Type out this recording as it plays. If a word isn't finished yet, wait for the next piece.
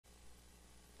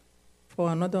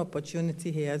for another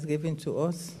opportunity He has given to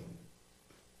us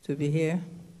to be here.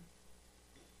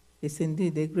 It's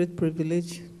indeed a great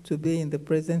privilege to be in the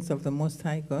presence of the Most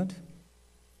High God.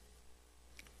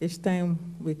 Each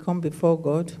time we come before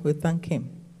God, we thank Him.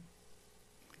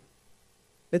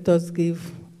 Let us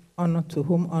give honor to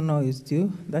whom honor is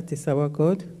due. That is our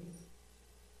God.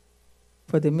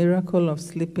 For the miracle of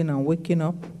sleeping and waking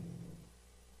up.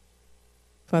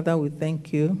 Father, we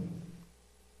thank you.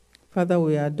 Father,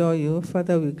 we adore you.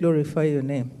 Father, we glorify your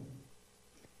name.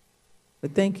 We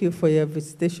thank you for your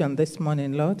visitation this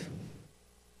morning, Lord.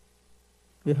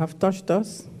 You have touched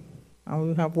us, and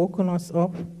you have woken us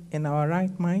up in our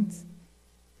right minds.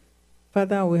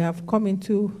 Father, we have come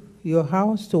into your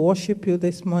house to worship you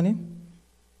this morning,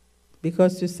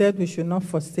 because you said we should not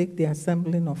forsake the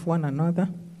assembling of one another.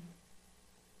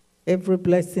 Every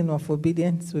blessing of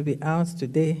obedience will be ours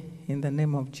today in the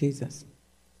name of Jesus.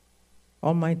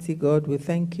 Almighty God, we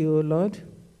thank you, O Lord.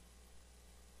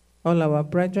 All our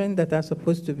brethren that are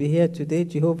supposed to be here today,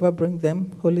 Jehovah, bring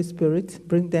them. Holy Spirit,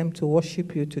 bring them to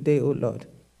worship you today, O Lord.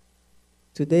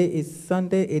 Today is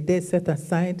Sunday, a day set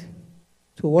aside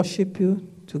to worship you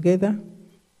together.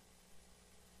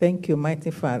 Thank you, mighty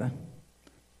Father.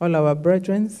 All our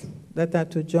brethren that are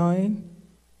to join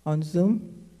on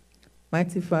Zoom,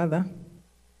 mighty Father,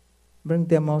 bring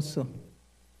them also.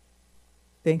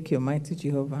 Thank you, mighty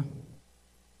Jehovah.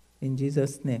 In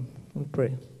Jesus' name we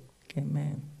pray.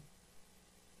 Amen.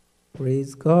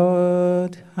 Praise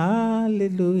God.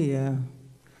 Hallelujah.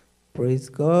 Praise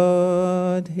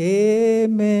God.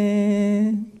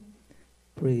 Amen.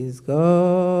 Praise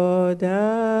God.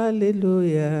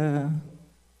 Hallelujah.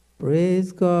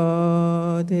 Praise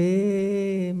God.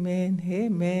 Amen.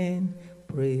 Amen.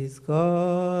 Praise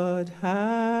God.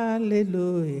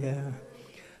 Hallelujah.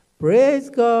 Praise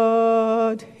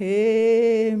God.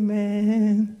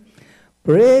 Amen.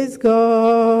 Praise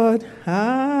God.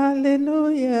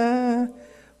 Hallelujah.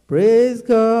 Praise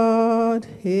God.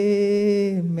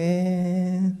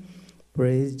 Amen.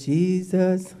 Praise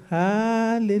Jesus.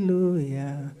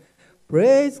 Hallelujah.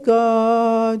 Praise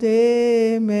God.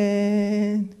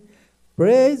 Amen.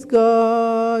 Praise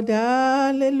God.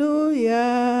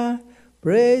 Hallelujah.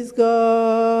 Praise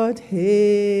God.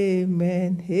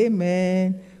 Amen.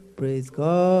 Amen. Praise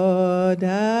God.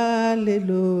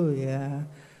 Hallelujah.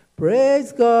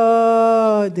 Praise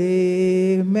God.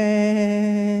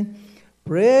 Amen.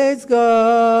 Praise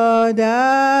God.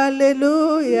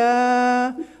 Hallelujah.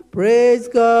 Praise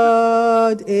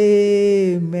God.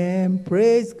 Amen.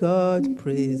 Praise God.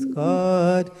 Praise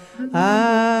God.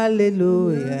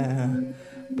 Hallelujah.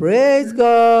 Praise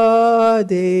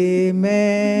God.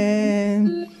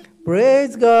 Amen.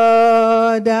 Praise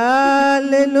God.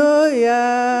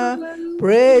 Hallelujah.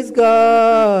 Praise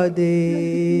God.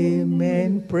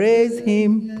 Amen. Praise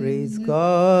Him. Praise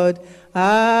God.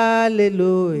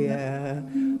 Hallelujah.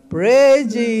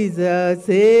 Praise Jesus.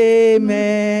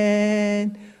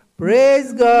 Amen.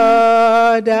 Praise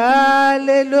God.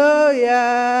 Hallelujah.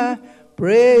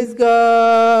 Praise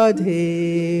God.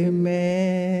 Amen.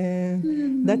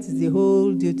 That is the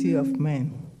whole duty of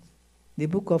man. The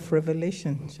book of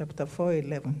Revelation, chapter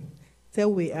 4:11.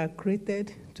 Till we are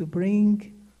created to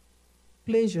bring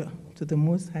pleasure to the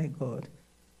Most High God.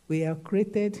 We are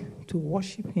created to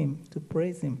worship Him, to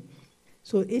praise Him.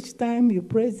 So each time you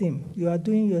praise Him, you are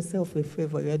doing yourself a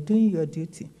favor. You are doing your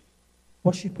duty,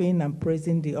 worshiping and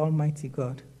praising the Almighty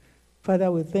God.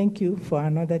 Father, we thank you for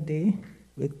another day.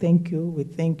 We thank you, we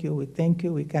thank you, we thank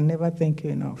you. We can never thank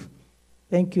you enough.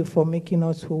 Thank you for making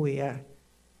us who we are.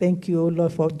 Thank you, O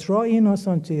Lord, for drawing us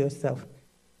unto yourself.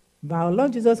 But our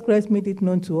Lord Jesus Christ made it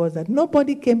known to us that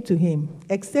nobody came to Him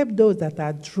except those that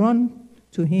are drawn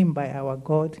to Him by our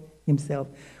God Himself.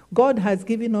 God has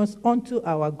given us unto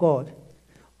our God,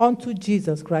 unto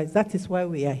Jesus Christ. That is why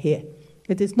we are here.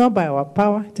 It is not by our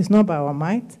power, it is not by our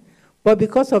might, but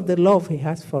because of the love He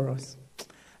has for us.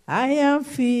 I am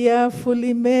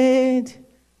fearfully made.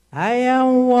 I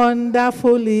am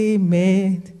wonderfully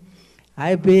made.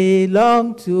 I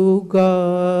belong to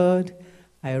God.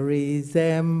 I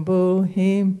resemble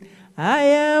Him. I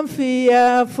am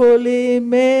fearfully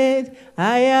made.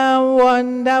 I am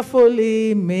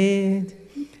wonderfully made.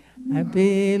 I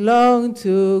belong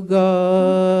to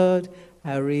God.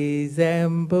 I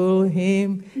resemble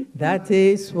Him. That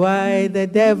is why the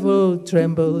devil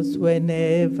trembles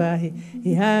whenever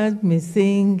he has me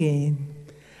singing.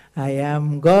 I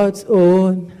am God's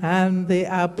own and the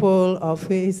apple of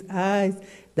His eyes.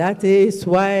 That is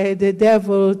why the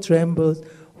devil trembles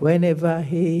whenever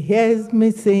he hears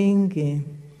me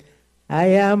singing. I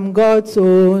am God's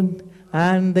own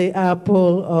and the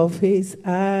apple of His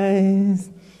eyes.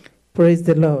 Praise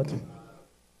the Lord.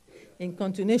 In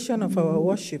continuation of our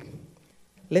worship,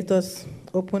 let us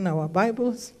open our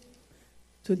Bibles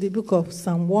to the book of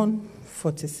Psalm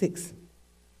 146.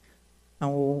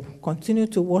 And we'll continue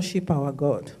to worship our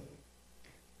God,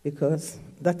 because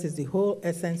that is the whole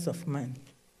essence of man,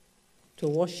 to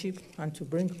worship and to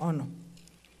bring honor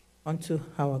unto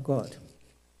our God.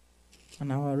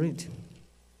 And I will read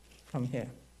from here.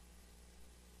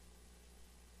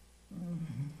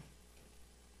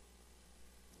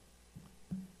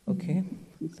 Okay.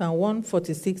 Psalm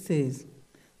 146 says,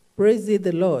 "Praise ye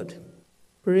the Lord.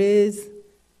 Praise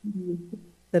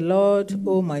the Lord,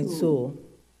 O my soul.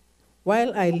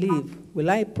 While I live, will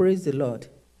I praise the Lord.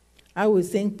 I will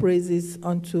sing praises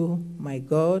unto my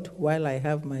God while I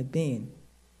have my being.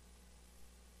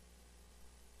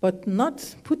 But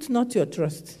put not your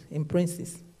trust in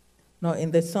princes, nor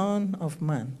in the Son of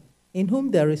Man, in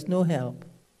whom there is no help.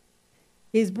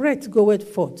 His breath goeth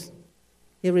forth,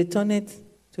 he returneth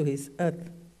to his earth.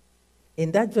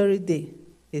 In that very day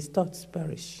his thoughts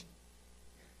perish.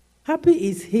 Happy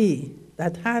is he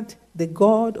that had the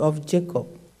God of Jacob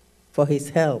for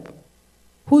his help,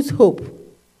 whose hope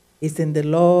is in the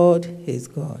Lord his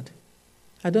God."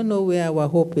 I don't know where our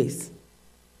hope is,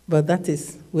 but that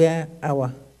is where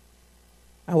our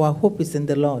hope is, in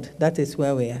the Lord. That is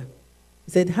where we are.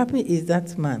 He said, happy is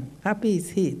that man, happy is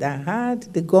he that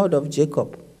had the God of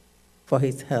Jacob for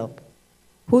his help,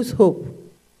 whose hope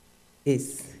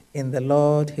is in the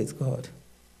Lord his God,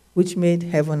 which made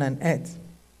heaven and earth,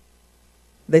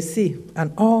 the sea,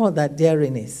 and all that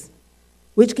therein is,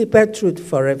 which keepeth truth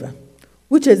forever,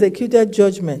 which executed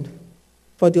judgment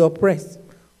for the oppressed,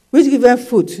 which giveth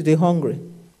food to the hungry.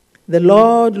 The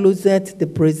Lord looseth the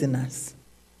prisoners.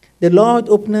 The Lord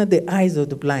openeth the eyes of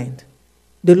the blind.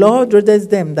 The Lord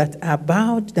raiseth them that are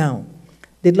bowed down.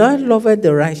 The Lord loveth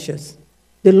the righteous.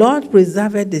 The Lord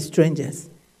preserveth the strangers.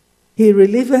 He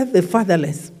relieveth the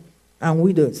fatherless and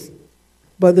widows.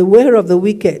 But the way of the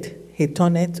wicked he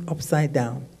turneth upside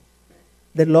down.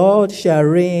 The Lord shall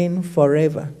reign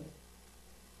forever.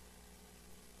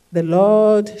 The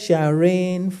Lord shall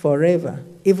reign forever,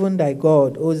 even thy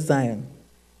God, O Zion,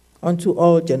 unto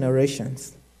all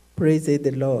generations. Praise ye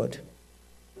the Lord.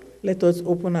 Let us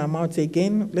open our mouth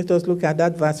again. Let us look at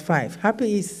that verse 5.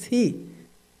 Happy is he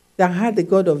that had the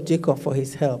God of Jacob for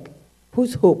his help,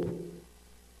 whose hope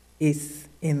is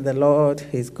in the Lord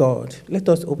his God. Let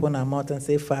us open our mouth and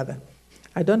say, Father,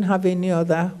 I don't have any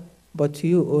other but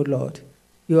you, O Lord.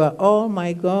 You are all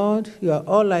my God. You are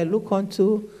all I look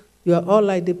unto. You are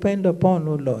all I depend upon,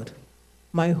 O Lord.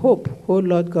 My hope, O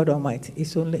Lord God Almighty,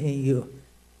 is only in you.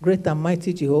 Great and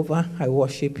mighty Jehovah, I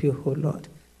worship you, O Lord.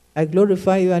 I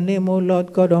glorify your name, O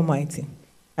Lord God Almighty.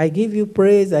 I give you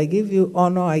praise, I give you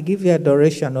honor, I give you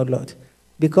adoration, O Lord.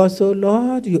 Because, O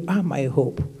Lord, you are my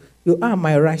hope. You are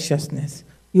my righteousness.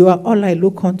 You are all I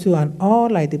look unto and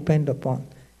all I depend upon.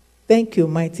 Thank you,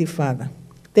 mighty Father.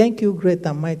 Thank you, great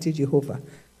and mighty Jehovah,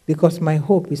 because my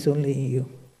hope is only in you.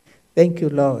 Thank you,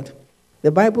 Lord. The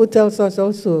Bible tells us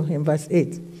also in verse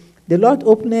 8, the Lord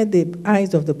opened the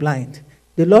eyes of the blind.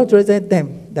 The Lord raised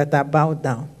them that are bowed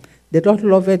down. The Lord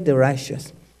loveth the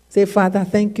righteous. Say, Father,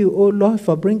 thank you, O Lord,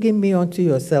 for bringing me unto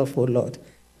yourself, O Lord.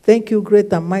 Thank you,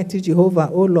 great and mighty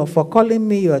Jehovah, O Lord, for calling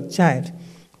me your child.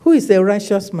 Who is a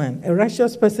righteous man? A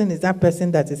righteous person is that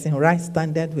person that is in right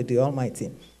standard with the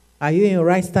Almighty. Are you in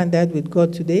right standard with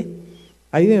God today?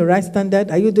 Are you in right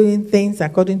standard? Are you doing things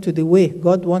according to the way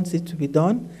God wants it to be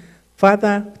done?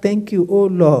 Father, thank you, O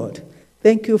Lord.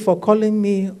 Thank you for calling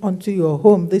me onto your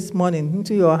home this morning,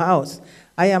 into your house.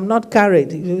 I am not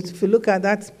carried. If you look at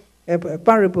that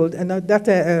parable and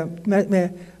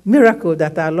that miracle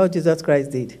that our Lord Jesus Christ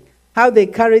did, how they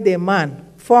carried a man,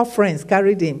 4 friends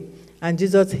carried him, and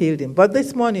Jesus healed him. But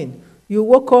this morning, you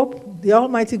woke up, the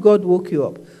Almighty God woke you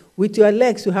up. With your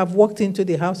legs, you have walked into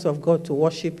the house of God to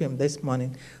worship him this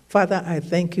morning. Father, I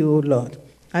thank you, O Lord.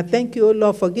 I thank you, O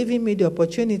Lord, for giving me the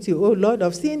opportunity, O Lord,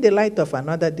 of seeing the light of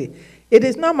another day. It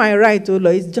is not my right, O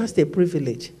Lord, it's just a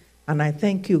privilege. And I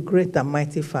thank you, great and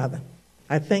mighty Father.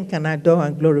 I thank and adore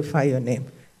and glorify your name.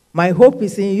 My hope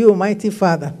is in you, mighty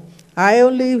Father. I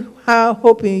only have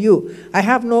hope in you. I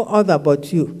have no other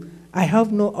but you. I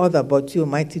have no other but you,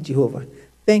 mighty Jehovah.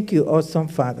 Thank you, awesome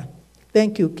Father.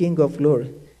 Thank you, King of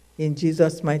glory. In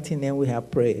Jesus' mighty name we have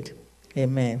prayed.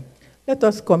 Amen. Let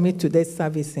us commit today's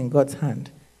service in God's hand.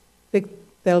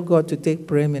 Tell God to take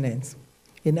preeminence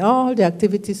in all the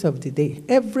activities of the day.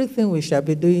 Everything we shall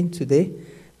be doing today,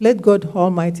 let God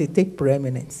Almighty take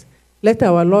preeminence. Let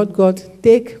our Lord God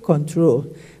take control.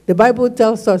 The Bible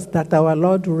tells us that our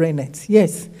Lord reigneth.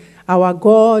 Yes, our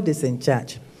God is in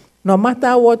charge. No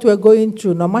matter what we're going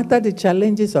through, no matter the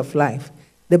challenges of life,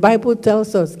 The Bible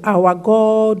tells us, our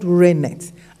God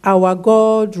reigneth. Our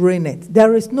God reigneth.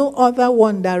 There is no other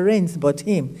one that reigns but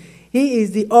him. He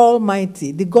is the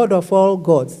Almighty, the God of all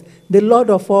gods, the Lord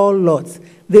of all lords,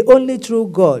 the only true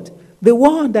God, the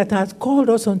one that has called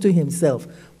us unto himself.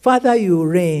 Father, you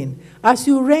reign. As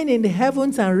you reign in the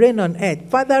heavens and reign on earth,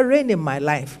 Father, reign in my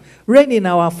life. Reign in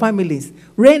our families.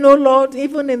 Reign, O Lord,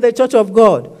 even in the church of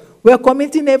God. We are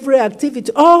committing every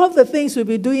activity, all the things we'll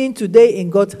be doing today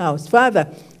in God's house.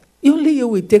 Father, only you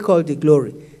will take all the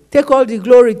glory. Take all the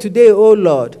glory today, O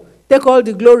Lord. Take all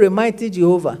the glory, mighty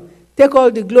Jehovah. Take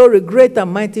all the glory, great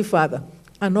and mighty Father.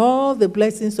 And all the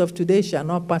blessings of today shall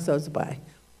not pass us by.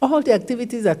 All the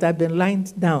activities that have been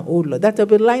lined down, O Lord, that have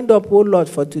been lined up, O Lord,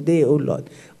 for today, O Lord,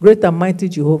 great and mighty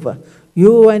Jehovah,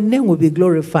 your name will be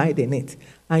glorified in it.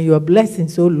 And your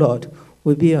blessings, O Lord,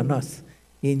 will be on us.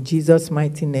 In Jesus'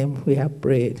 mighty name we have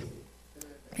prayed.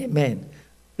 Amen.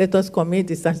 Let us commit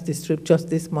the scriptures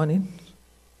this morning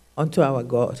unto our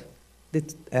God. The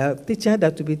teacher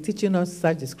that will be teaching us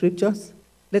such the scriptures,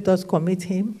 let us commit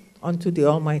him unto the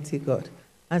Almighty God.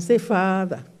 And say,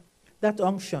 Father, that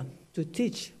unction to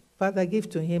teach, Father, give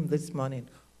to him this morning,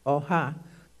 or her.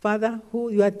 Father,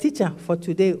 who you are teacher for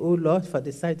today, O Lord, for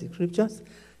the scriptures,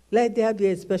 let there be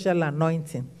a special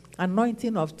anointing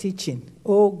of teaching,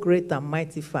 O great and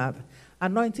mighty Father,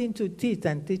 anointing to teach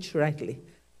and teach rightly.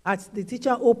 As the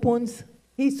teacher opens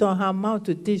his or her mouth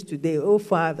to teach today, O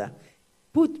Father,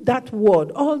 put that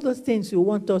word, all those things you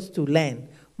want us to learn,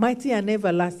 mighty and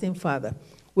everlasting Father.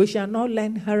 We shall not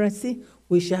learn heresy,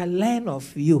 we shall learn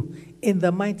of you in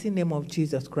the mighty name of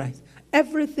Jesus Christ.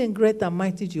 Everything great and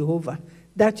mighty Jehovah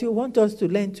that you want us to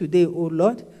learn today, O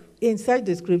Lord, inside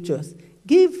the scriptures,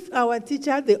 give our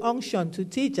teacher the unction to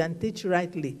teach and teach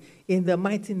rightly in the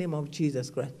mighty name of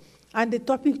Jesus Christ. And the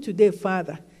topic today,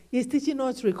 Father, is teaching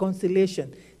us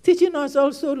reconciliation, teaching us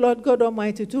also, Lord God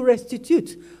Almighty, to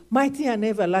restitute, mighty and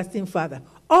everlasting Father,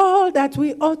 all that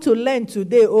we ought to learn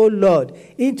today, O Lord,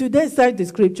 in today's the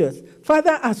scriptures.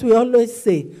 Father, as we always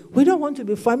say, we don't want to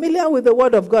be familiar with the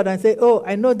word of God and say, oh,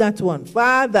 I know that one.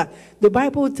 Father, the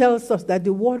Bible tells us that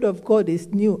the word of God is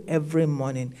new every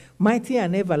morning. Mighty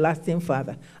and everlasting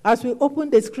Father. As we open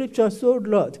the scriptures, O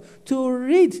Lord, to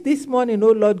read this morning,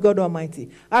 O Lord God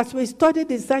Almighty, as we study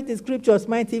the scriptures,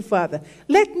 mighty Father,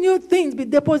 let new things be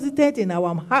deposited in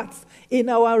our hearts, in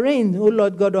our reign, O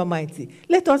Lord God Almighty.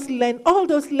 Let us learn all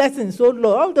those lessons, O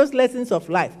Lord, all those lessons of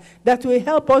life that will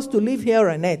help us to live here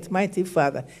on earth, mighty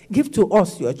Father. Give to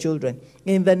us, your children,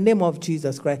 in the name of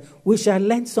Jesus Christ. We shall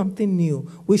learn something new.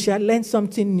 We shall learn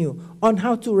something new on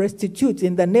how to restitute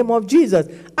in the name of Jesus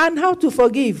and how to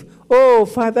forgive. Oh,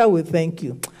 Father, we thank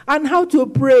you. And how to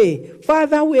pray.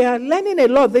 Father, we are learning a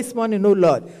lot this morning, oh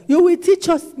Lord. You will teach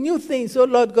us new things, oh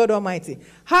Lord God Almighty.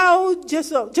 How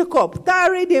Jacob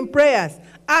tarried in prayers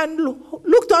and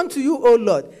looked unto you, oh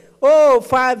Lord. Oh,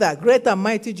 Father, great and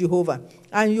mighty Jehovah.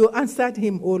 And you answered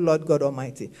him, O Lord God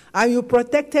Almighty. And you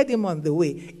protected him on the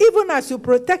way. Even as you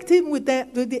protect him with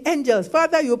the angels,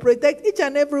 Father, you protect each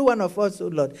and every one of us, O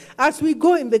Lord, as we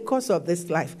go in the course of this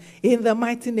life. In the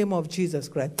mighty name of Jesus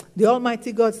Christ. The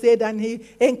Almighty God said, and he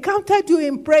encountered you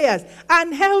in prayers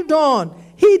and held on.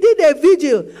 He did a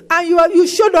vigil, and you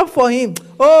showed up for him.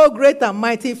 Oh, great and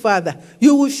mighty Father,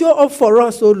 you will show up for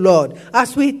us, oh Lord,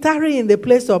 as we tarry in the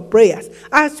place of prayers.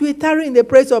 As we tarry in the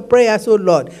place of prayers, oh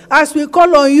Lord. As we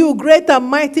call on you, great and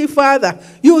mighty Father,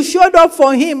 you showed up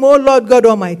for him, oh Lord God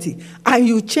Almighty. And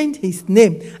you changed his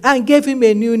name and gave him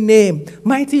a new name.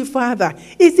 Mighty Father,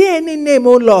 is there any name,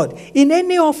 oh Lord, in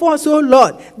any of us, oh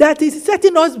Lord, that is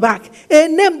setting us back? A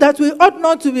name that we ought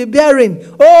not to be bearing.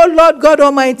 Oh Lord God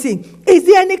Almighty, is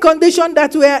there any condition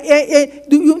that we are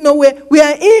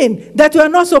in that we are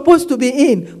not supposed to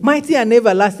be in? Mighty and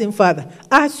everlasting Father,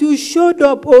 as you showed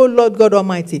up, oh Lord God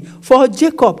Almighty, for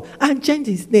Jacob and changed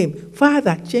his name,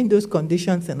 Father, change those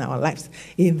conditions in our lives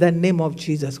in the name of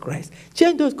Jesus Christ.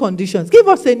 Change those conditions. Give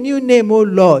us a new name, oh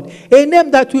Lord, a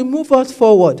name that will move us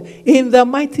forward in the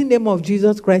mighty name of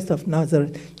Jesus Christ of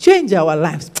Nazareth. Change our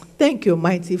lives. Thank you,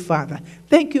 mighty Father.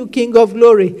 Thank you, King of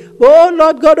glory. Oh,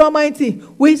 Lord God Almighty,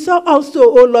 we saw also,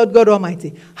 oh, Lord God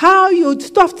Almighty, how you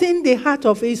softened the heart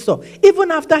of Esau,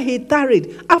 even after he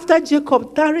tarried, after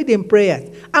Jacob tarried in prayers.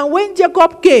 And when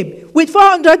Jacob came with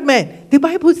 400 men, the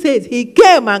Bible says he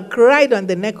came and cried on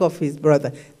the neck of his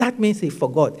brother. That means he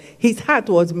forgot. His heart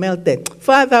was melted.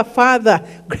 Father,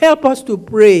 help us to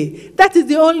pray. That is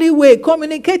the only way,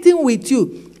 communicating with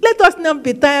you. Let us not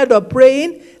be tired of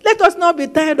praying. Let us not be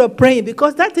tired of praying,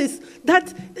 because that is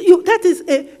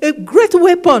a great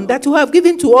weapon that you have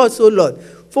given to us, O Lord.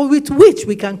 for with which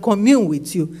we can commune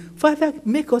with you. Father,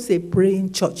 make us a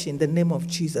praying church in the name of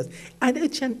Jesus. And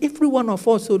each and every one of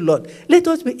us, oh Lord, let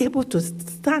us be able to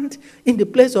stand in the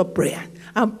place of prayer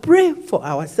and pray for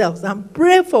ourselves and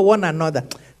pray for one another.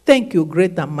 Thank you,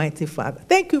 great and mighty Father.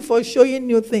 Thank you for showing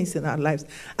new things in our lives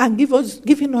and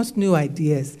giving us new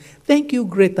ideas. Thank you,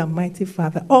 great and mighty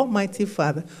Father. Almighty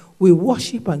Father, we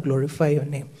worship and glorify your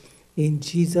name. In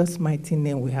Jesus' mighty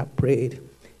name we have prayed.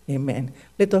 Amen.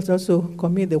 Let us also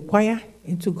commit the choir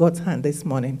into God's hand this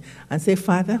morning and say,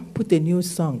 Father, put a new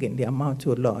song in their mouth,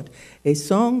 O Lord. A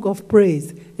song of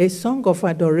praise, a song of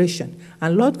adoration.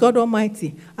 And Lord God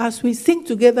Almighty, as we sing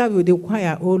together with the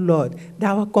choir, O Lord,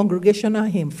 our congregational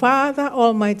hymn, Father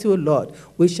Almighty, O Lord,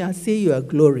 we shall see your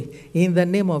glory in the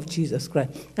name of Jesus Christ.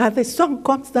 As the song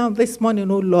comes down this morning,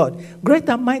 O Lord, great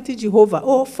and mighty Jehovah,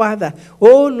 O Father,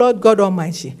 O Lord God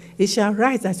Almighty, it shall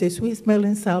rise as a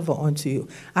sweet-smelling savour unto you.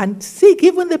 And seek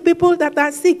even the people that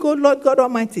are sick, O Lord God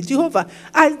Almighty, Jehovah,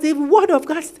 as the word of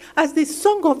God, as the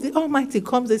song of the Almighty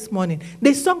comes this morning,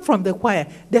 the song from the choir,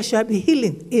 there shall be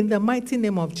healing in the mighty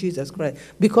name of Jesus Christ.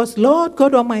 Because Lord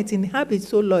God Almighty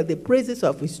inhabits, O Lord, the praises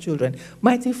of his children.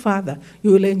 Mighty Father,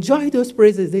 you will enjoy those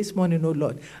praises this morning, O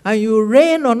Lord, and you will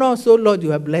rain on us, O Lord,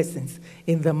 your blessings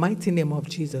in the mighty name of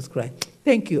Jesus Christ.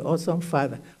 Thank you, awesome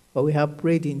Father, for we have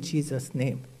prayed in Jesus'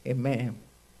 name. Amen.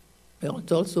 We want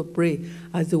to also pray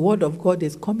as the word of God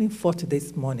is coming forth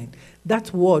this morning.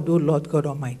 That word, O Lord God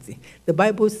Almighty. The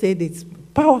Bible said it's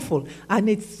powerful and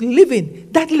it's living.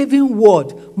 That living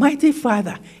word, mighty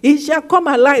Father, it shall come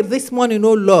alive this morning,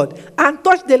 O Lord, and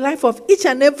touch the life of each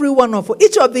and every one of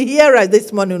each of the hearers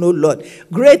this morning, O Lord.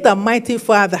 Great and mighty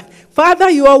Father.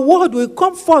 Father, your word will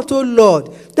come forth, O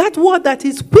Lord. That word that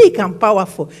is quick and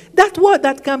powerful. That word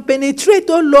that can penetrate,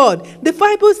 O Lord. The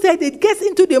Bible said it gets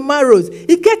into the marrows.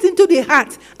 It gets into the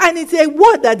heart. And it's a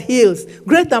word that heals.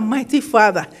 Great and mighty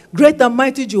Father. Great and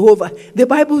mighty Jehovah. The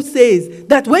Bible says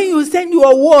that when you send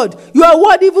your word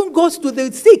even goes to the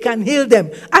sick and heal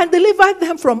them and deliver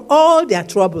them from all their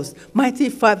troubles. Mighty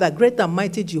Father, great and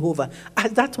mighty Jehovah.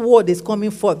 As that word is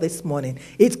coming forth this morning,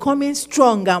 it's coming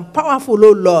strong and powerful,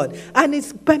 O Lord. And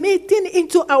it's permeating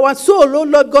into our soul, O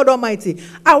Lord God Almighty.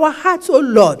 Our hearts, O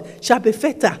Lord, shall be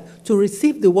fertile to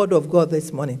receive the word of God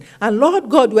this morning. And Lord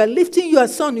God, we are lifting your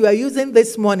son you are using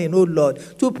this morning, O Lord,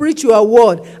 to preach your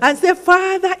word. And say,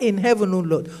 Father in heaven, O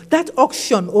Lord, that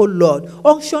auction, O Lord,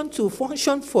 auction to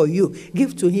function for you,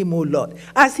 give to him, O Lord.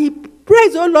 As he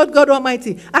praise, O Lord God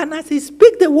Almighty. And as he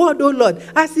speak the word, O Lord,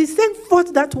 as he send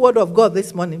forth that word of God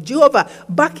this morning, Jehovah,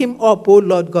 back him up, O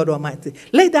Lord God Almighty.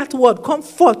 Let that word come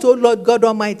forth, O Lord God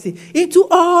Almighty, into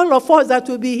all of us that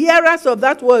will be hearers of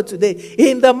that word today,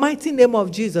 in the mighty name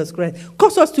of Jesus Christ.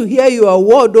 Cause us to hear your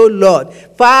word, O Lord.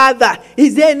 Father,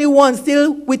 is there anyone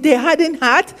still with a hardened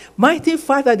heart? Mighty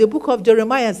Father, the book of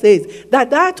Jeremiah says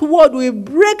that word will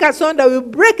break asunder, will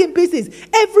break in pieces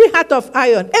every heart of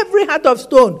iron, every heart of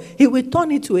stone. He will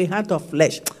turn it to a heart of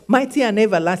flesh. Mighty and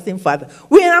everlasting Father.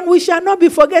 We shall not be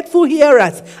forgetful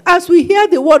hearers. As we hear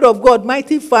the word of God,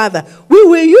 mighty Father, we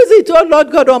will use it, O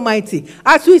Lord God Almighty.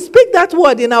 As we speak that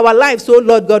word in our lives, O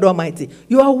Lord God Almighty,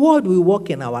 your word will work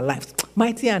in our lives.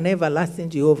 Mighty and everlasting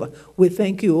Jehovah, we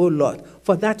thank you, O Lord,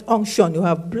 for that unction you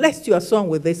have blessed your son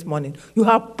with this morning. You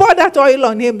have poured that oil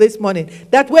on him this morning,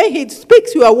 that when he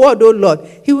speaks your word, O Lord,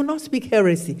 he will not speak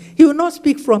heresy. He will not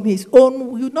speak from his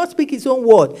own, he will not speak his own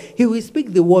word. He will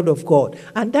speak the word of God.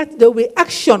 And that there will be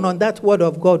action on that word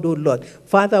of God, O Lord.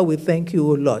 Father, we thank you,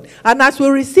 O Lord. And as we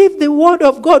receive the word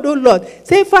of God, O Lord,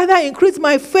 say, Father, increase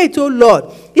my faith, O Lord.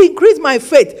 Increase my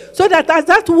faith, so that as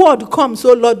that word comes,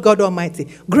 O Lord God Almighty,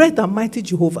 great and mighty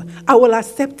Jehovah, I will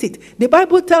accept it. The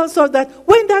Bible tells us that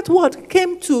when that word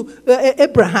came to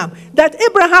Abraham, that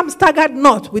Abraham staggered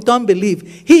not with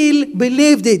unbelief. He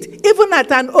believed it. Even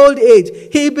at an old age,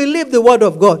 he believed the word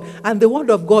of God, and the word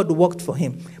of God worked for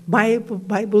him.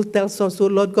 Bible tells us, O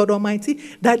Lord God Almighty,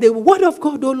 that the word of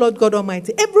God, O Lord God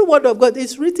Almighty, every word of God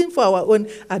is written for our own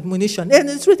admonition, and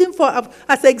it's written for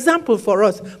as example for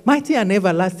us, mighty and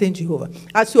everlasting Jehovah.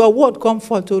 As your word come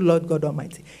forth, O Lord God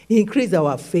Almighty, increase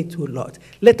our faith, O Lord.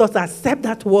 Let us accept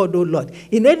that word, O Lord.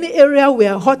 In any area we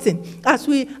are hurting, as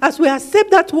we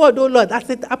accept that word, O Lord, as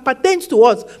it pertains to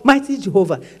us, mighty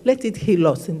Jehovah, let it heal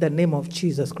us in the name of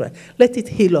Jesus Christ. Let it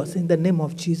heal us in the name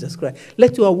of Jesus Christ.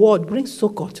 Let your word bring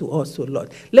succor to us, O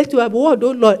Lord. Let your word,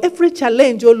 O Lord, every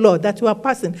challenge, O Lord, that you are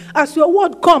passing, as your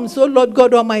word comes, O Lord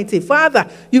God Almighty, Father,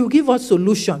 you give us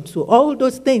solution to all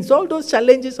those things, all those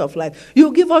challenges of life.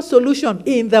 You give us solution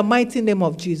in the mighty name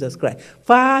of Jesus Christ.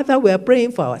 Father, we are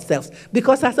praying for ourselves,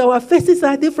 because as our faces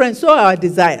are different, so are our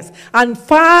desires. And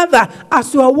Father,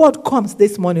 as your word comes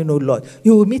this morning, O Lord,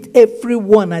 you will meet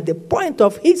everyone at the point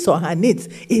of his or her needs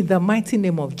in the mighty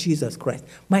name of Jesus Christ.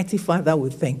 Mighty Father, we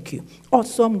thank you.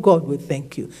 Awesome God, we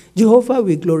thank you. Jehovah,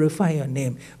 we glorify your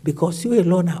name, because you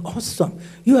alone are awesome.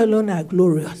 You alone are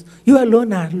glorious. You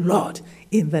alone are Lord,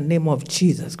 in the name of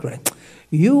Jesus Christ.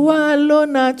 You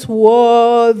alone are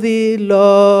worthy,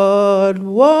 Lord,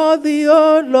 worthy,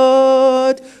 O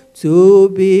Lord, to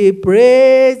be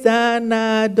praised and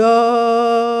adored.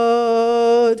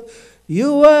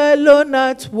 You alone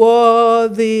are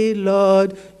worthy,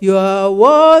 Lord. You are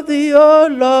worthy, O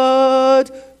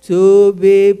Lord, to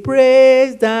be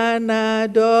praised and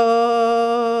adored.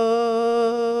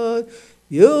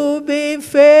 You've been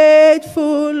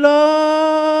faithful,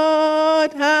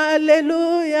 Lord,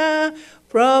 hallelujah,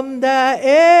 from the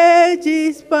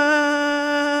ages past.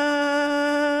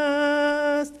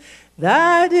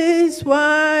 That is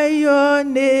why your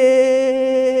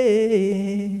name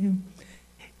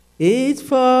is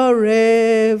forevermore.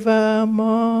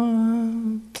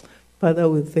 Father,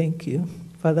 we thank you.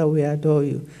 Father, we adore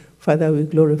you. Father, we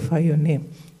glorify your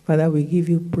name. Father, we give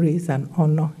you praise and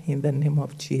honor in the name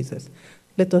of Jesus.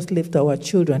 Let us lift our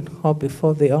children up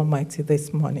before the Almighty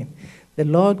this morning. The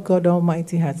Lord God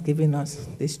Almighty has given us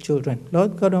these children.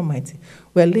 Lord God Almighty,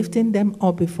 we're lifting them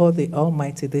up before the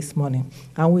Almighty this morning.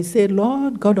 And we say,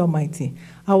 Lord God Almighty,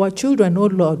 our children, oh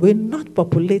Lord, will not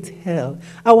populate hell.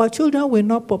 Our children will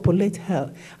not populate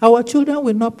hell. Our children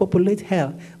will not populate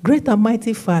hell. Great and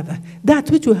mighty Father, that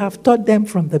which we have taught them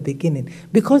from the beginning.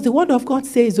 Because the word of God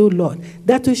says, oh Lord,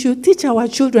 that we should teach our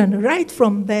children right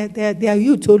from their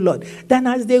youth, oh Lord, then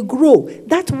as they grow,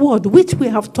 that word which we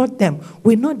have taught them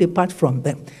will not depart from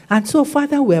them. And so,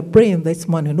 Father, we are praying this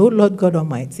morning, oh Lord God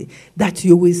Almighty, that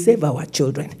you will save our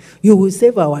children. You will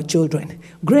save our children.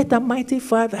 Great and mighty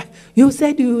Father, you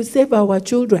said you will save our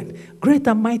children. Great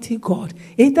and mighty God.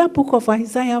 In that book of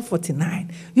Isaiah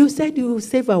 49, you said you will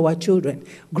save our children.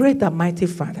 Great and mighty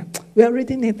Father. We are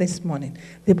reading it this morning.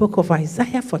 The book of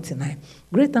Isaiah 49.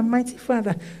 Great and mighty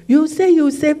Father. You say you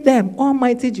will save them,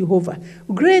 Almighty Jehovah.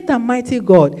 Great and mighty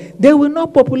God. They will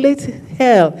not populate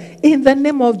hell in the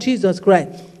name of Jesus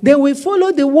Christ. They will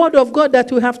follow the word of God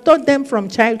that we have taught them from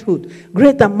childhood.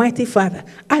 Great and mighty Father.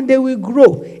 And they will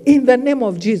grow in the name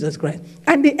of Jesus Christ.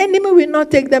 And the enemy will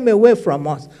not take them away from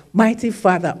us. Mighty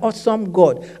Father, awesome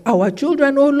God. Our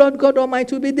children, oh Lord God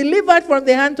Almighty, will be delivered from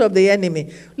the hands of the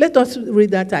enemy. Let us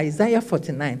read that Isaiah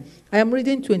 49. I am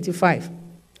reading 25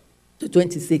 to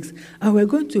 26. And we're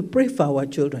going to pray for our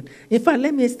children. In fact,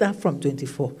 let me start from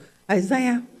 24.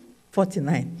 Isaiah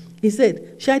 49. He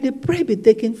said, shall the prey be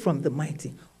taken from the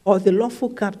mighty, or the lawful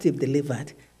captive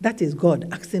delivered? That is God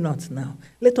asking us now.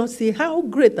 Let us see how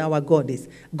great our God is.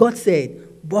 God said,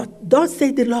 but thus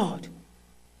said the Lord,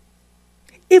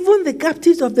 even the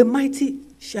captives of the mighty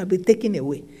shall be taken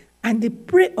away, and the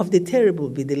prey of the terrible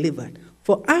be delivered.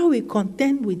 For I will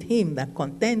contend with him that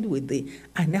contend with thee,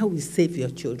 and I will save your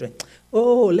children.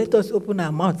 Oh, let us open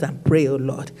our mouths and pray, oh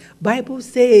Lord. Bible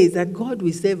says that God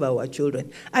will save our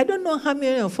children. I don't know how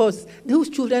many of us, those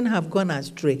children have gone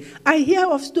astray. I hear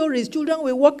of stories, children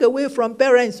will walk away from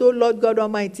parents, oh Lord God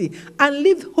Almighty, and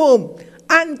leave home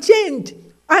and change.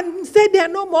 And say they are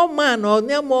no more man or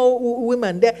no more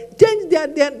women. They change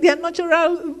their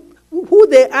natural who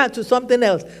they are to something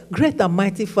else. Great and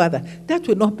mighty Father, that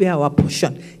will not be our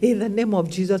portion. In the name of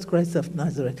Jesus Christ of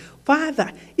Nazareth. Father,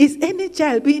 is any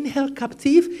child being held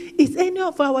captive? Is any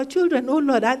of our children, oh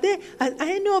Lord, are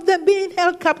any of them being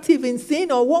held captive in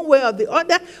sin or one way or the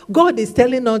other? God is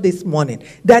telling us this morning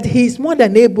that he is more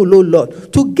than able, oh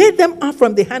Lord, to get them out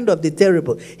from the hand of the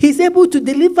terrible. He's able to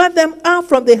deliver them out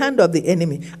from the hand of the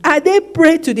enemy. Are they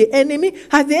prey to the enemy?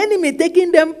 Has the enemy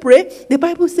taken them prey? The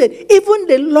Bible said, even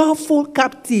the lawful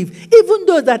captive, even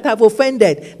those that have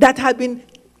offended, that have been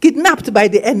kidnapped by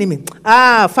the enemy.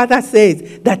 Father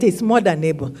says that is more than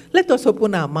able. Let us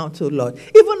open our mouth, oh Lord.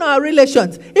 Even our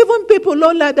relations, even people,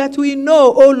 oh Lord, that we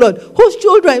know, oh Lord, whose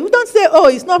children, we don't say, oh,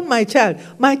 it's not my child.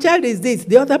 My child is this.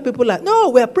 The other people are, no,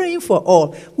 we're praying for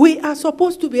all. We are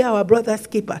supposed to be our brother's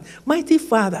keeper. Mighty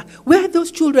Father, where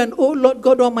those children, oh Lord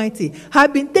God Almighty,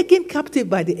 have been taken captive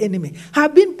by the enemy,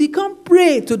 have become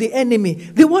prey to the enemy.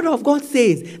 The word of God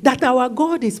says that our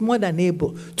God is more than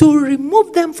able to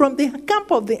remove them from the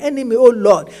camp of the enemy, oh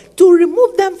Lord, to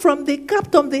remove them from the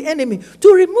captive of the enemy,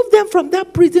 to remove them from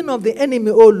that prison of the enemy,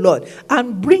 oh Lord,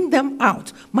 and bring them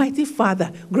out. Mighty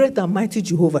Father, great and mighty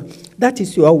Jehovah, that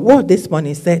is your word this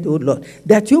morning said, O Lord,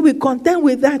 that you will contend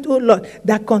with that, O Lord,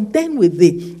 that contend with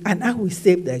thee, and I will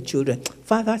save thy children.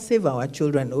 Father, save our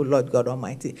children, O Lord God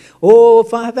Almighty. Oh,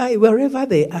 Father, wherever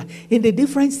they are, in the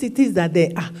different cities that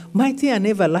they are, mighty and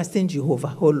everlasting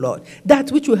Jehovah, O Lord, that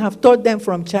which you have taught them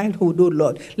from childhood, O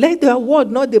Lord, let their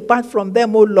word not depart from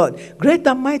them, O Lord. Great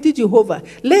and mighty Jehovah,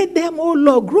 let them, O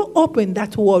Lord, grow up in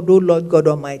that word, O Lord God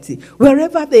Almighty.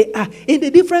 Wherever they are, in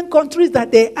the different countries that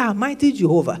they are, mighty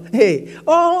Jehovah. Hey,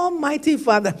 Almighty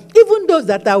Father, even those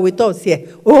that are with us here,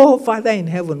 oh, Father in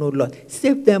heaven, O Lord,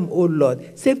 save them, O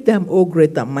Lord. Save them, O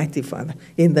great and mighty Father,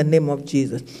 in the name of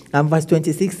Jesus. And verse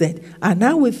 26 said, and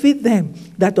I will feed them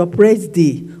that oppress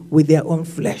thee with their own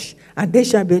flesh, and they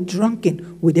shall be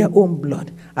drunken with their own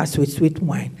blood, as with sweet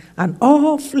wine. And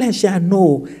all flesh shall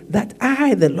know that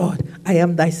I, the Lord, I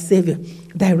am thy Savior,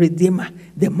 thy Redeemer,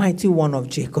 the mighty one of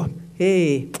Jacob.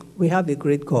 Hey, we have a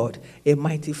great God, a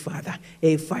mighty Father,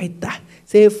 a fighter.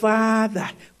 Say, Father,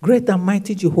 great and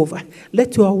mighty Jehovah,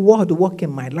 let your word work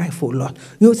in my life, O Lord.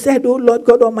 You said, O Lord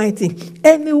God Almighty,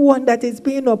 anyone that is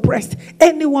being oppressed,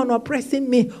 anyone oppressing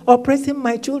me, oppressing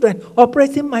my children,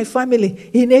 oppressing my family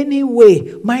in any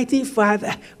way, mighty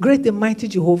Father, great and mighty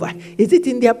Jehovah, is it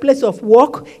in their place of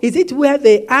work? Is it where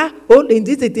they are? Or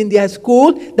is it in their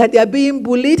school that they are being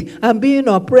bullied and being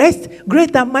oppressed?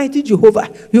 Great and mighty Jehovah,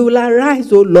 you will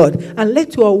arise, O Lord, and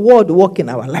let your word work in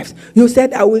our lives. You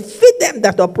said, I will feed them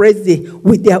that oppress thee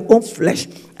with their own flesh,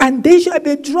 and they shall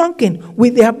be drunken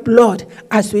with their blood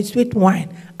as with sweet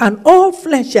wine. And all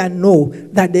flesh shall know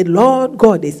that the Lord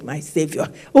God is my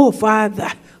Savior. Oh, Father,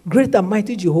 great and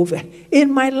mighty Jehovah,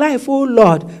 in my life, oh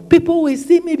Lord, people will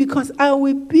see me because I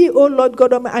will be, oh Lord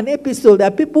God, an episode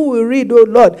that people will read, oh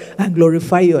Lord, and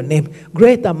glorify your name.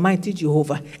 Great and mighty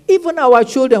Jehovah, even our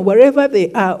children, wherever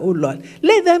they are, oh Lord,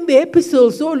 let them be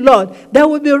episodes, oh Lord, that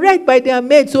will be read by their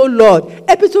mates, oh Lord,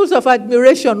 episodes of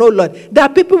admiration, oh Lord,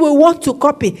 that people will want to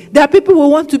copy, that people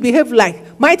will want to behave like.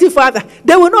 Mighty Father,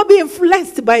 they will not be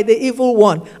influenced by the evil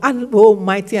one. And oh,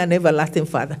 mighty and everlasting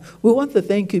Father, we want to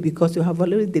thank you because you have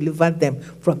already delivered them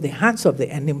from the hands of the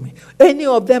enemy. Any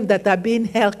of them that are being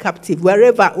held captive,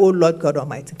 wherever, oh Lord God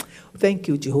Almighty. Thank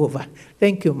you, Jehovah.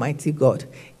 Thank you, mighty God.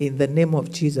 In the name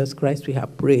of Jesus Christ, we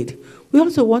have prayed. We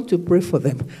also want to pray for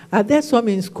them. Are there some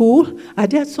in school? Are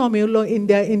there some in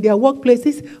their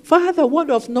workplaces? Father, word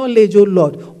of knowledge, oh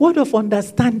Lord. Word of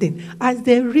understanding. As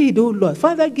they read, oh Lord.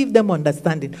 Father, give them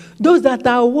understanding. Those that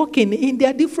are working in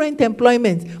their different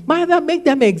employments, Father, make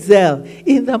them excel.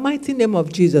 In the mighty name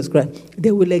of Jesus Christ,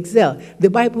 they will excel. The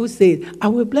Bible says, I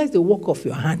will bless the work of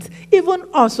your hands. Even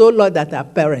us, oh Lord, that are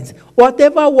parents.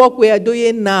 Whatever work we are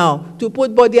doing now to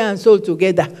put body and soul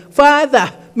together, Father,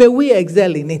 may we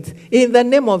excel in it. In the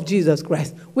name of Jesus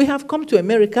Christ. We have come to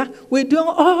America. We're doing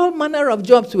all manner of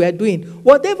jobs we are doing.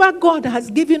 Whatever God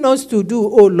has given us to do,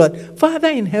 oh Lord. Father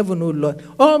in heaven, oh Lord.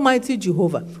 Almighty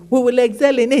Jehovah. We will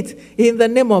excel in it. In the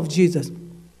name of Jesus.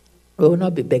 We will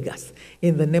not be beggars.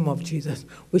 In the name of Jesus.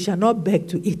 We shall not beg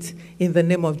to eat. In the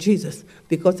name of Jesus.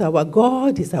 Because our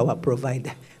God is our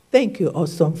provider. Thank you,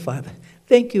 awesome Father.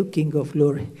 Thank you, King of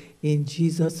glory. In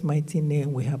Jesus' mighty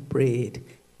name we have prayed.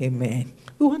 Amen.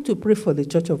 We want to pray for the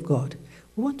church of God.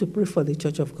 We want to pray for the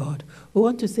church of God. We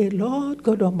want to say, Lord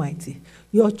God Almighty,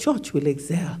 your church will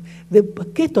excel. The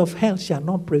gate of hell shall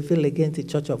not prevail against the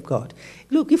church of God.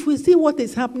 Look, if we see what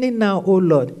is happening now, oh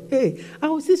Lord, hey, I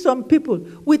will see some people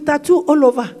with tattoo all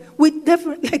over, with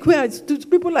different, like where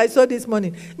people I saw this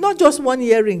morning, not just one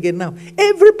earring now.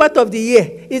 Every part of the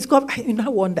ear is covered. You now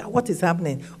wonder what is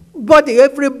happening. Body,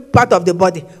 every part of the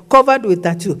body covered with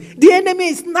tattoo. The enemy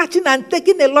is snatching and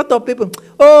taking a lot of people.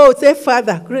 Oh, say,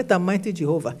 Father, great and mighty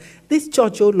Jehovah, this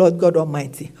church, oh Lord God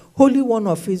Almighty, Holy One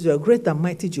of Israel, great and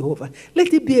mighty Jehovah,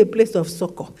 let it be a place of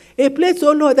succor, a place,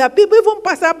 oh Lord, that people even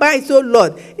pass by, so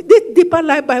Lord, this Deeper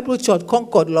Life Bible Church,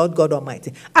 Concord, Lord God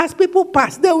Almighty. As people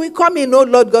pass, they will come in, oh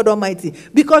Lord God Almighty,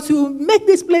 because you make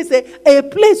this place a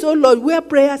place, oh Lord, where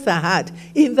prayers are heard,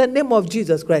 in the name of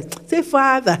Jesus Christ. Say,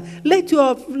 Father, let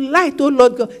your light, oh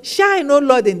Lord God, shine, oh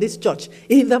Lord, in this church,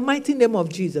 in the mighty name of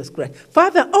Jesus Christ.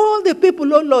 Father, all the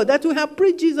people, oh Lord, that we have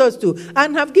preached Jesus to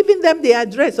and have given them the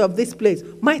address of this place,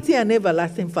 mighty and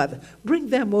everlasting Father, bring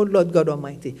them, oh Lord God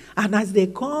Almighty. And as they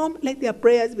come, let their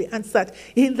prayers be answered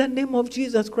in the name of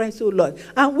Jesus Christ, oh Lord.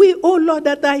 And we, oh Lord,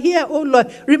 that are here, oh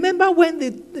Lord, remember when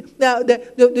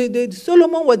the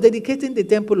Solomon was dedicating the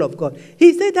temple of God.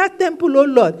 He said that temple, oh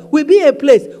Lord, will be a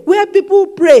place where people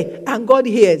pray and God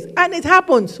hears. And it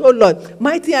happens, oh Lord,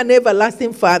 mighty and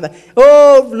everlasting Father,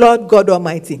 oh Lord God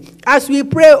Almighty. As we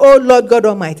pray, oh Lord God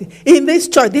Almighty, in this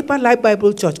church, Deeper Life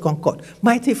Bible Church, Concord,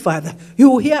 mighty Father, you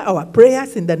will hear our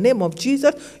prayers in the name of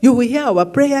Jesus. You will hear our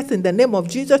prayers in the name of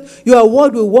Jesus. Your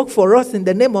word will work for us in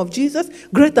the name of Jesus.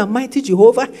 Great and mighty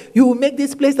Jehovah, you will make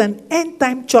this place an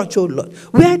end-time church, oh Lord,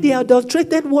 where the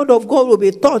adulterated word of God will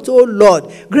be taught, oh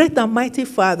Lord. Great and mighty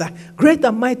Father, great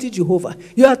and mighty Jehovah,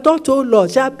 your thought, oh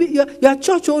Lord, shall be your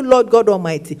church, oh Lord God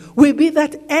Almighty, will be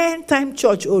that end-time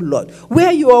church, oh Lord,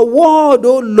 where your word,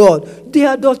 oh Lord, the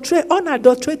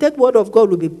unadulterated word of God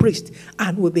will be preached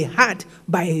and will be heard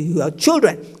by your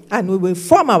children, and we will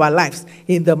form our lives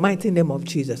in the mighty name of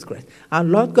Jesus Christ.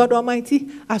 And Lord God Almighty,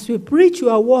 as we preach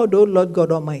your word, oh Lord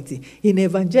God Almighty, in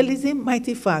evangelism,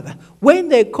 mighty Father, when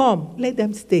they come, let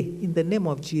them stay in the name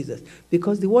of Jesus,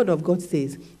 because the word of God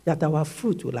says that our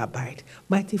fruit will abide.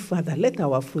 Mighty Father, let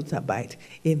our fruit abide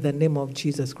in the name of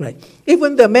Jesus Christ.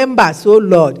 Even the members, oh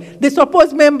Lord, the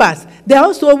supposed members, they're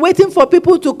also waiting for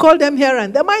people to call them here,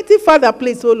 and the mighty Father,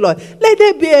 please, oh Lord, let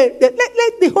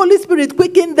the Holy Spirit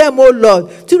quicken them, oh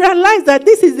Lord, to realize that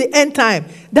this is the end time,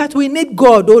 that we need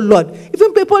God, oh Lord.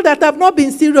 Even people that have not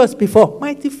been serious before,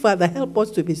 mighty Father, help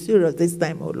us to be serious this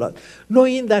time, oh Lord,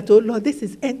 knowing that, oh Lord, this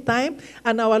is end time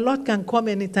and our Lord can come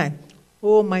anytime.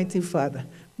 Oh mighty Father,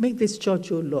 make this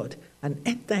church, oh Lord, an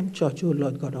end-time church, oh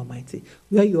Lord God Almighty,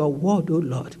 where your word, oh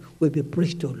Lord, will be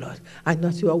preached, oh Lord. And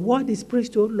as your word is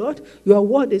preached, oh Lord, your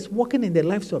word is working in the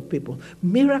lives of people.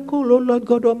 Miracle, oh Lord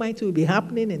God Almighty, will be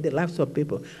happening in the lives of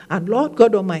people. And Lord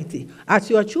God Almighty, as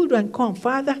your children come,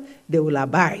 Father, they will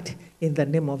abide in the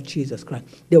name of Jesus Christ.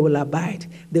 They will abide.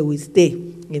 They will stay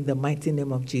in the mighty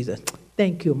name of Jesus.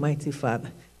 Thank you, mighty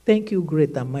Father. Thank you,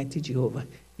 great and mighty Jehovah.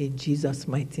 In Jesus'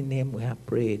 mighty name we have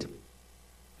prayed.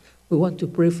 We want to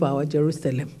pray for our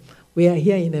Jerusalem. We are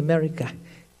here in America.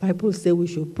 Bible says we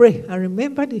should pray. And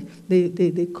remember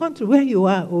the country where you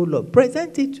are, oh Lord.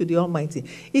 Present it to the Almighty.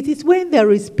 It is when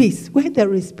there is peace, when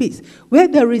there is peace, where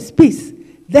there is peace,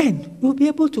 then you'll be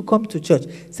able to come to church.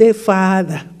 Say,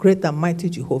 Father, great and mighty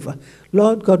Jehovah,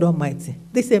 Lord God Almighty,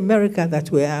 this America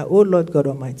that we are, oh Lord God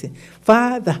Almighty,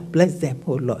 Father, bless them,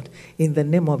 oh Lord, in the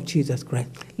name of Jesus Christ.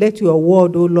 Let your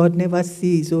word, oh Lord, never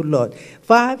cease, oh Lord.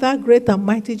 Father, great and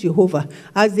mighty Jehovah,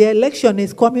 as the election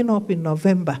is coming up in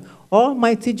November,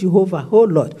 Almighty Jehovah, oh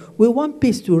Lord, we want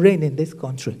peace to reign in this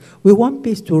country. We want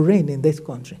peace to reign in this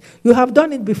country. You have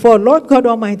done it before, Lord God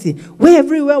Almighty, where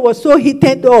everywhere was so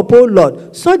heated up, oh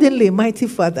Lord. Suddenly, mighty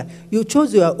Father, you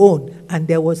chose your own and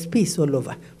there was peace all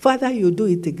over. Father, you do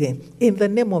it again in the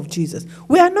name of Jesus.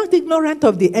 We are not ignorant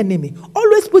of the enemy,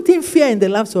 always putting fear in the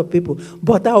lives of people,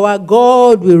 but our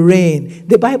God will reign.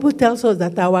 The Bible tells us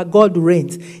that our God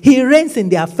reigns. He reigns in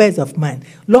the affairs of man.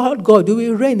 Lord God, you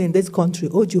will reign in this country,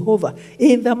 oh Jehovah,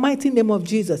 in the mighty name of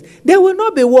Jesus. There will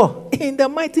not be war in the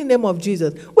mighty name of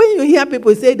Jesus. When you hear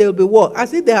people say there will be war,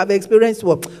 as if they have experienced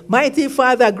war, mighty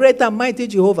Father, great and mighty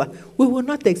Jehovah, we will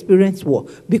not experience war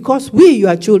because we,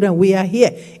 your children, we are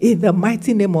here in the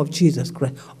mighty name of Jesus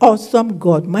Christ. Awesome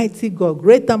God, mighty God,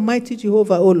 great and mighty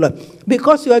Jehovah, oh Lord.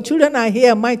 Because your children are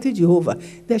here, mighty Jehovah,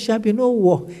 there shall be no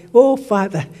war. Oh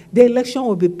Father, the election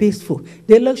will be peaceful.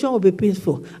 The election will be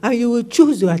peaceful. And you will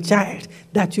choose your child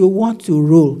that you want to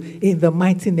rule in the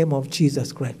mighty name of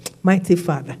Jesus Christ. Mighty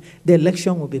Father, the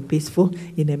election will be peaceful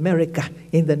in America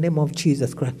in the name of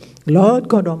Jesus Christ. Lord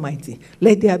God Almighty,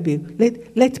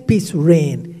 let peace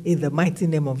reign in the mighty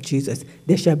name of Jesus.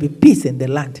 There shall be peace in the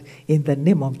land in the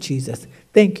name of Jesus.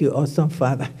 Thank you, awesome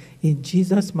Father. In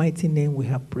Jesus' mighty name we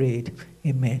have prayed.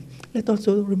 Amen. Let us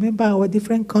also remember our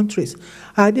different countries,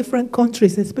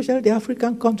 especially the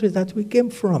African countries that we came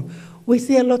from. We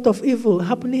see a lot of evil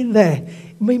happening there.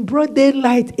 In broad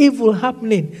daylight, evil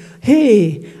happening.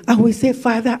 Hey, and we say,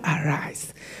 Father,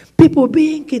 arise. People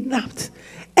being kidnapped,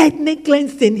 ethnic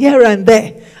cleansing here and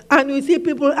there. And we see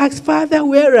people ask, Father,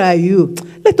 where are you?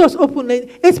 Let us open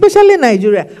it, especially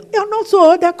Nigeria. And also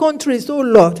other countries, oh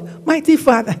Lord, mighty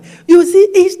Father. You see,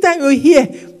 each time you hear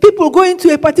people going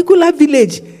to a particular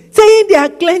village, saying they are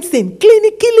cleansing,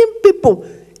 killing people,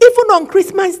 even on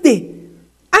Christmas Day.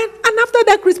 And after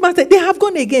that Christmas Day, they have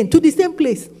gone again to the same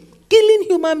place, killing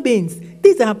human beings.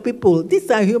 These are people. These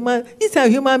are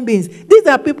human beings. These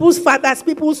are people's fathers,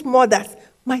 people's mothers.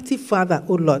 Mighty Father,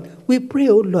 oh Lord, we pray,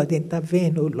 oh Lord,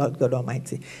 intervene, oh Lord God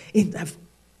Almighty.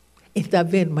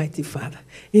 Intervene, mighty Father,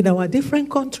 in our different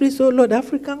countries, oh Lord,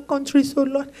 African countries, oh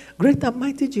Lord, great and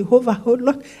mighty Jehovah, oh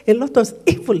Lord, a lot of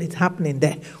evil is happening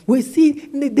there. We see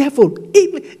the devil,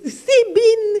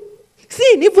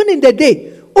 seen even in the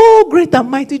day. Oh, great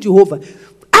and mighty Jehovah,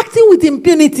 acting with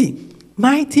impunity.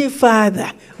 Mighty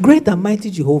Father, great and mighty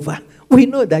Jehovah, We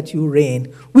know that you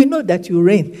reign. We know that you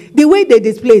reign. The way they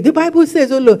display, the Bible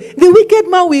says, oh Lord, the wicked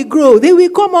man will grow. They will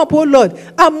come up, oh Lord,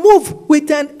 and move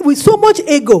with so much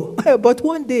ego. But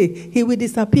one day, he will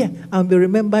disappear and be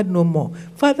remembered no more.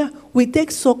 Father, we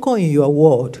take succor in your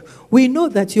word. We know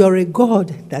that you are a God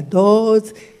that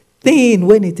does thing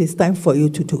when it is time for you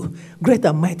to do. Great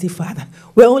and mighty Father.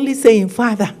 We're only saying,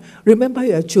 Father, remember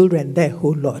your children there,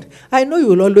 oh Lord. I know you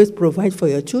will always provide for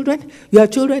your children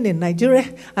in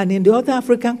Nigeria and in the other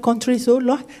African countries, oh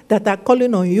Lord, that are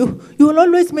calling on you. You will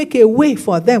always make a way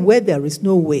for them where there is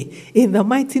no way. In the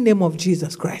mighty name of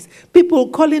Jesus Christ. People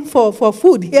calling for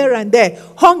food here and there,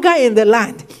 hunger in the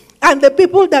land. And the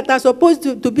people that are supposed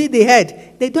to be the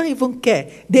head, they don't even care.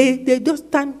 They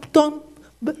just turn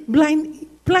blind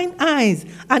eyes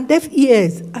and deaf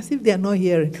ears as if they are not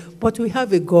hearing. But we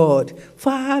have a God.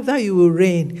 Father, you will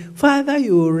reign. Father,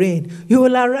 you will reign. You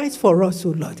will arise for us, O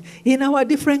Lord. In our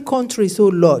different countries, O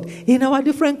Lord. In our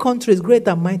different countries, great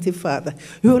and mighty Father.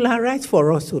 You will arise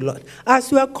for us, O Lord. As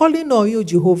we are calling on you,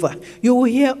 Jehovah, you will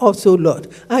hear us, O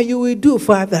Lord. And you will do,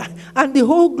 Father. And the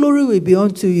whole glory will be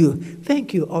unto you.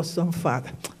 Thank you, awesome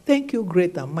Father. Thank you,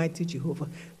 great and mighty Jehovah.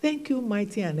 Thank you,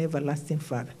 mighty and everlasting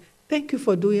Father. Thank you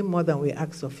for doing more than we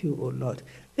ask of you, O Lord.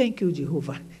 Thank you,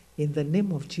 Jehovah. In the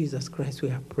name of Jesus Christ, we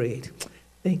have prayed.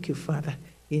 Thank you, Father.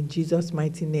 In Jesus'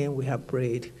 mighty name, we have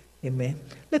prayed. Amen.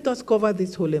 Let us cover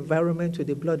this whole environment with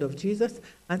the blood of Jesus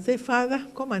and say, Father,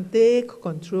 come and take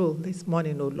control this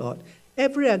morning, O Lord.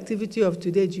 Every activity of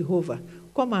today, Jehovah,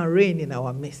 come and reign in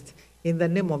our midst. In the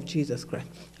name of Jesus Christ.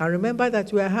 And remember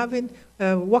that we are having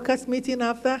a workers' meeting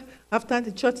after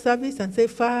the church service and say,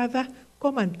 Father,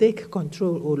 come and take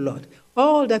control, O Lord.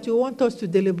 All that you want us to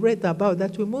deliberate about,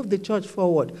 that we move the church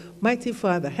forward. Mighty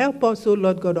Father, help us, O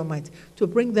Lord God Almighty, to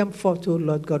bring them forth, O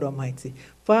Lord God Almighty.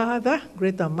 Father,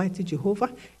 great and mighty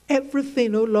Jehovah,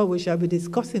 everything, O Lord, we shall be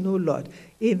discussing, O Lord,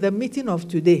 in the meeting of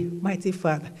today. Mighty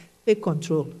Father, take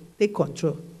control, take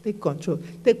control, take control,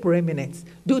 take preeminence.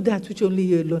 Do that which only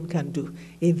you alone can do.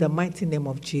 In the mighty name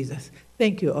of Jesus.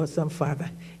 Thank you, awesome Father.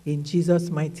 In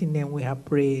Jesus' mighty name we have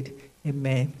prayed.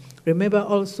 Amen. Remember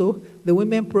also, the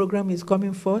women program is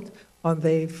coming forth on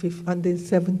the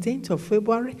 17th of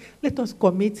February. Let us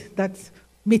commit that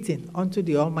meeting unto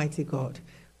the Almighty God.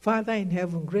 Father in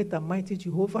heaven, great and mighty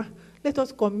Jehovah, let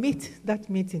us commit that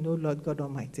meeting, O Lord God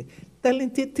Almighty.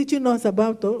 Teaching us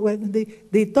about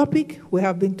the topic we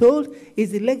have been told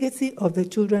is the legacy of the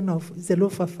children of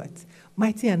Zelophehad.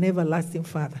 Mighty and everlasting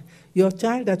Father, your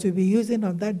child that will be using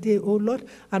on that day, O Lord,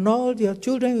 and all your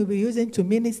children will be using to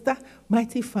minister,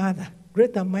 mighty Father,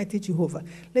 great and mighty Jehovah,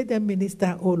 let them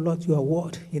minister, O Lord, your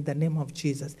word in the name of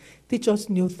Jesus. Teach us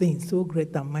new things, O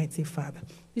great and mighty Father.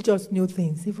 Teach us new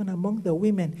things, even among the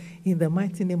women, in the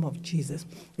mighty name of Jesus.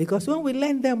 Because when we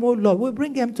learn them, O Lord, we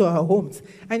bring them to our homes,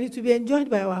 and it will be enjoyed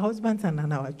by our husbands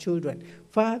and our children.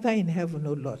 Father in heaven,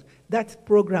 O Lord, that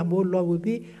program, O Lord, will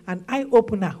be an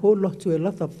eye-opener, O Lord, to a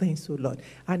lot of things, O Lord.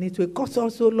 And it will cause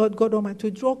us, O Lord God Almighty,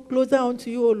 to draw closer unto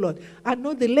you, O Lord, and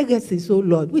know the legacies, O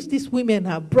Lord, which these women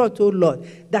have brought, O Lord,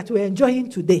 that we're enjoying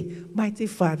today. Mighty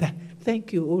Father,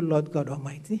 thank you, O Lord God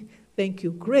Almighty. Thank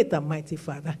you, great and mighty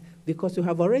Father, because you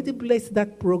have already blessed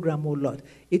that program, O Lord.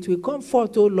 It will come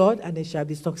forth, O Lord, and it shall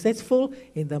be successful.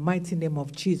 In the mighty name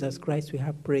of Jesus Christ, we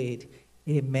have prayed.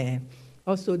 Amen.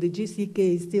 Also, the GCK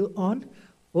is still on.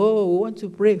 Oh, we want to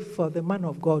pray for the man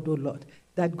of God, oh Lord,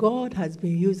 that God has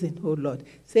been using, oh Lord.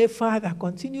 Say, Father,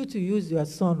 continue to use your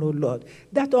son, oh Lord.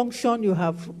 That unction you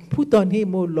have put on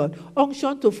him, oh Lord.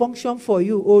 Unction to function for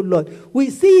you, oh Lord.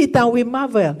 We see it and we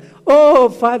marvel. Oh,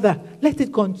 Father, let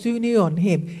it continue on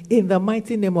him in the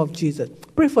mighty name of Jesus.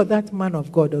 Pray for that man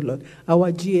of God, oh Lord,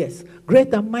 our GS.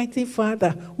 Great and mighty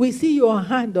Father, we see your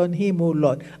hand on him, oh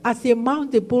Lord, as he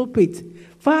mounts the pulpit.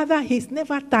 Father, he's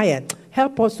never tired.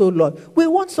 Help us, O Lord. We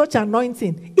want such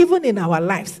anointing, even in our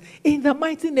lives. In the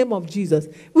mighty name of Jesus.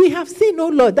 We have seen, O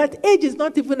Lord, that age is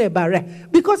not even a barrier.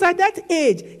 Because at that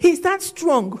age, he stands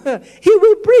strong. He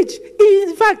will preach.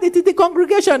 In fact, it is the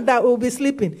congregation that will be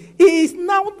sleeping. He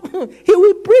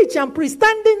will preach and preach,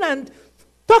 standing and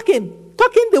talking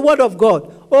the word of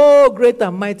God. Oh, great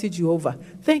and mighty Jehovah.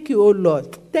 Thank you, O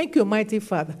Lord. Thank you, mighty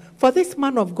Father, for this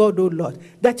man of God, O Lord,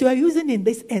 that you are using in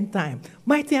this end time.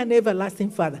 Mighty and everlasting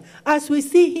Father, as we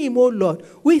see him, O Lord,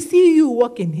 we see you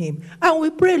work in him. And we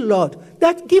pray, Lord,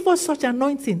 that give us such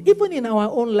anointing, even in our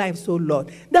own lives, O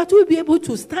Lord, that we'll be able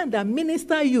to stand and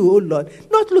minister you, O Lord,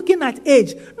 not looking at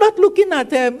age, not looking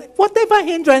at whatever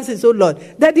hindrances, O Lord,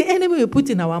 that the enemy will put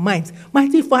in our minds.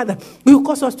 Mighty Father, will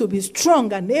cause us to be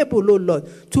strong and able, O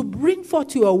Lord, to bring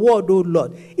forth your word, O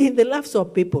Lord, in the lives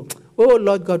of people. Oh,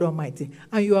 Lord God Almighty,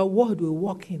 and your word will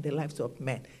walk in the lives of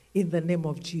men. in the name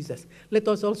of Jesus. Let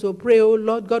us also pray, O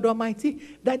Lord God Almighty,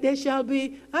 that there shall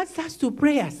be answers to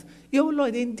prayers. O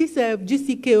Lord, in this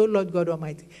GCK, O Lord God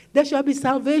Almighty, there shall be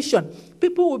salvation.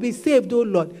 People will be saved, O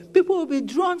Lord. People will be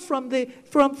drawn from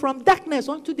darkness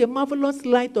onto the marvelous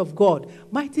light of God,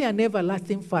 mighty and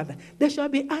everlasting Father. There shall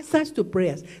be answers to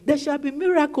prayers. There shall be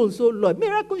miracles, O Lord.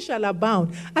 Miracles shall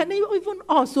abound. And even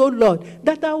us, O Lord,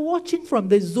 that are watching from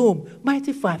the Zoom,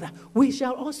 mighty Father, we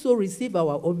shall also receive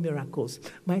our own miracles.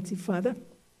 Mighty Father,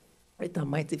 great and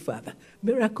mighty Father,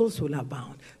 miracles will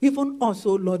abound. Even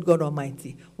also, Lord God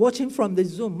Almighty, watching from the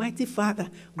Zoom, mighty Father,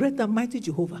 great and mighty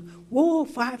Jehovah. Oh,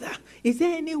 Father, is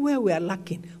there anywhere we are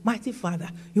lacking? Mighty Father,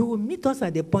 you will meet us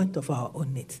at the point of our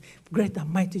own needs. Great and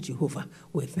mighty Jehovah,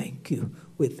 we thank you.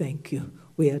 We thank you.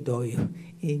 We adore you.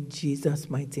 In Jesus'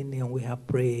 mighty name we have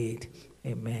prayed.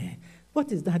 Amen.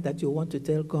 What is that you want to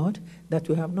tell God that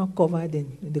we have not covered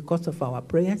in the course of our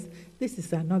prayers? This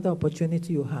is another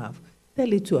opportunity you have.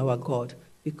 Tell it to our God,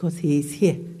 because he is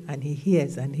here and he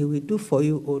hears and he will do for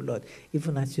you, O Lord,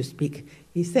 even as you speak.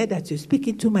 He said that you speak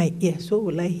into my ear, so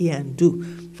will I hear and do.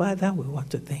 Father, we want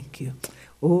to thank you.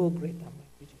 Oh, great and mighty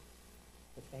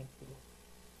God. Thank you.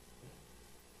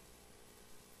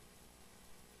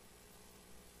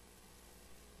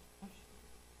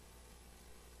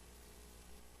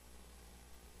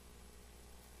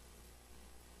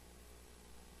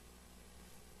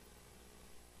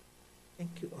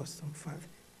 Thank you, awesome Father.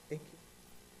 Thank you.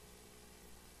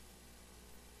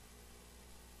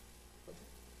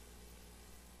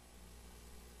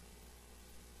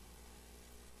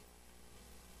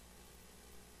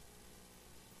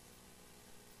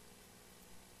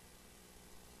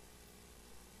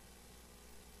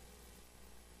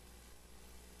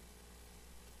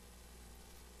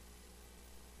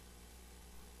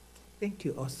 Thank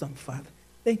you, awesome Father.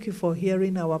 Thank you for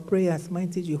hearing our prayers,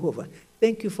 mighty Jehovah.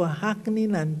 Thank you for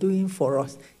hearkening and doing for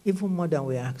us, even more than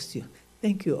we asked you.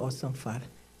 Thank you, awesome Father.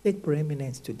 Take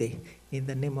preeminence today. In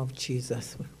the name of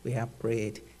Jesus, we have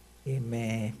prayed.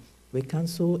 Amen. We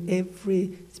cancel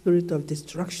every spirit of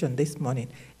destruction this morning,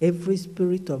 every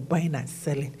spirit of buying and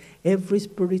selling, every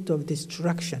spirit of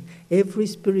distraction, every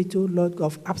spirit, oh Lord,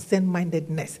 of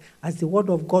absent-mindedness. As the word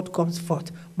of God comes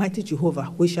forth, mighty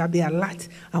Jehovah, we shall be alert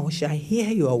and we shall hear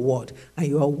your word, and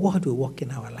your word will work in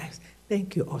our lives.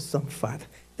 Thank you, awesome Father.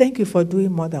 Thank you for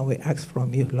doing more than we ask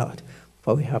from you, Lord,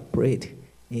 for we have prayed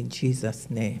in Jesus'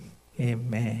 name.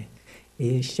 Amen.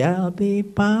 It shall be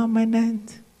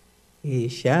permanent. It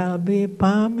shall be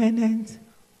permanent.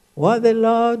 What the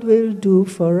Lord will do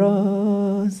for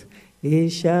us,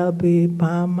 it shall be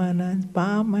permanent,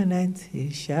 permanent.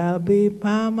 It shall be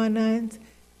permanent.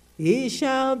 It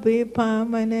shall be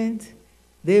permanent.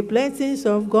 The blessings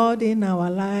of God in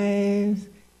our lives,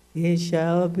 it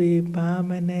shall be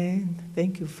permanent.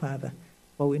 Thank you, Father.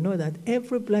 For we know that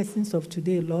every blessings of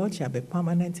today, Lord, shall be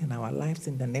permanent in our lives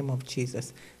in the name of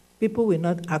Jesus. People will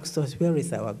not ask us, where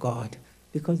is our God?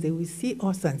 Because they will see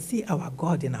us and see our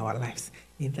God in our lives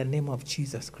in the name of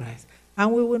Jesus Christ.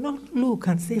 And we will not look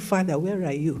and say, Father, where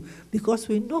are you? Because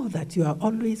we know that you are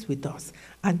always with us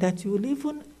and that you will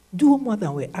even do more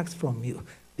than we ask from you.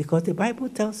 Because the Bible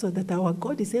tells us that our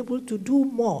God is able to do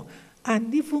more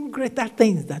and even greater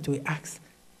things that we ask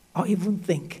or even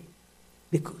think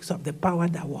because of the power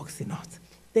that works in us.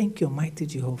 Thank you, mighty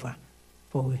Jehovah,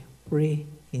 for we pray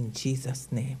in Jesus'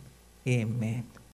 name. Amen.